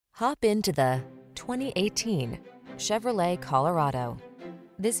Hop into the 2018 Chevrolet Colorado.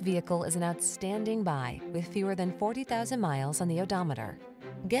 This vehicle is an outstanding buy with fewer than 40,000 miles on the odometer.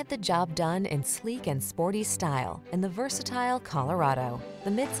 Get the job done in sleek and sporty style in the versatile Colorado, the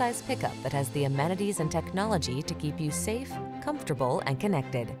midsize pickup that has the amenities and technology to keep you safe, comfortable, and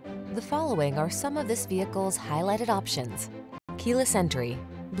connected. The following are some of this vehicle's highlighted options: keyless entry,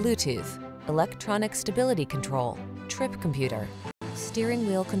 Bluetooth, electronic stability control, trip computer, steering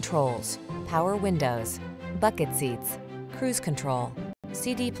wheel controls, power windows, bucket seats, cruise control,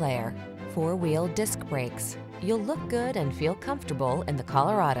 CD player, four-wheel disc brakes. You'll look good and feel comfortable in the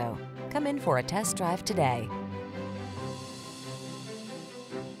Colorado. Come in for a test drive today.